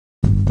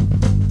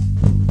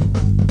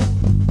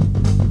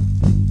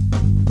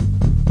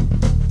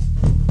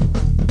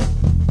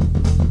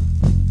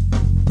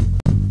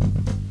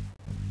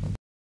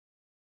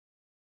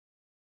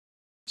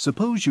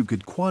Suppose you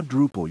could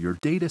quadruple your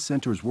data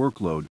center's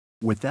workload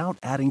without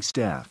adding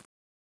staff.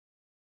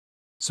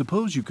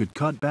 Suppose you could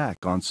cut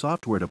back on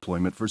software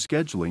deployment for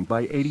scheduling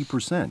by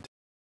 80%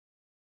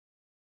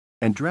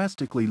 and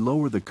drastically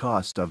lower the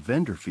cost of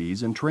vendor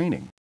fees and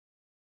training.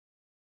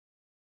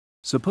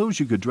 Suppose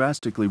you could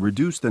drastically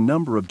reduce the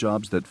number of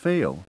jobs that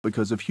fail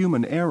because of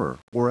human error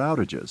or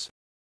outages.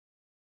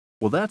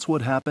 Well, that's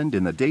what happened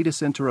in the data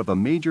center of a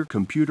major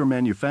computer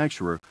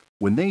manufacturer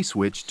when they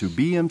switched to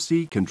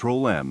BMC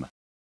Control-M.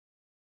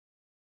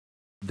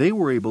 They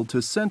were able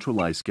to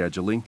centralize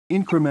scheduling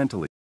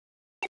incrementally,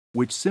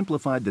 which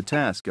simplified the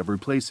task of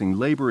replacing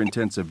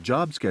labor-intensive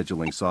job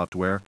scheduling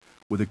software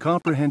with a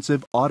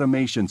comprehensive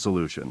automation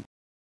solution.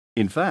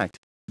 In fact,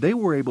 they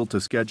were able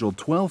to schedule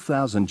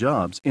 12,000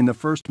 jobs in the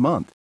first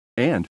month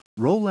and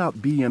roll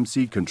out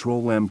BMC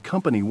Control-M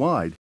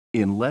company-wide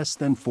in less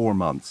than 4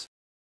 months.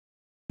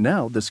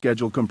 Now the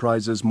schedule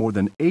comprises more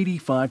than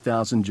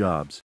 85,000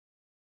 jobs,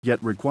 yet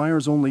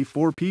requires only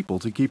 4 people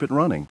to keep it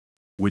running,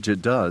 which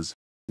it does,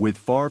 with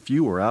far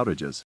fewer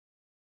outages.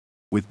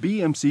 With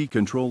BMC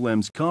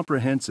Control-M's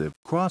comprehensive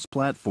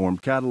cross-platform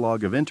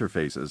catalog of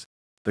interfaces,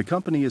 the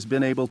company has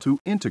been able to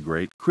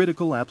integrate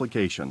critical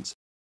applications.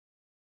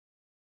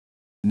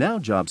 Now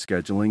job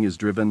scheduling is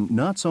driven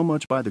not so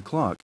much by the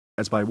clock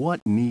as by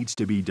what needs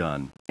to be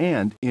done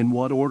and in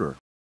what order.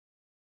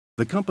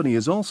 The company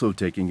is also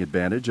taking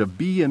advantage of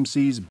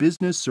BMC's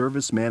business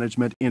service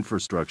management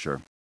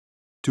infrastructure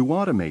to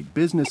automate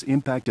business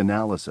impact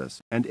analysis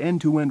and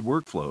end-to-end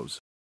workflows.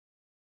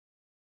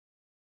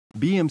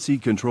 BMC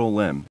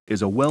Control-M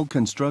is a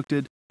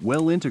well-constructed,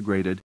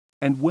 well-integrated,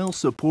 and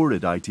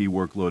well-supported IT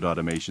workload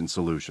automation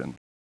solution.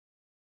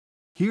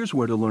 Here's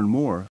where to learn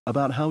more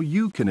about how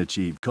you can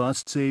achieve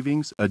cost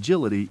savings,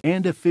 agility,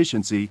 and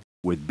efficiency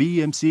with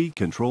BMC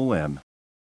Control-M.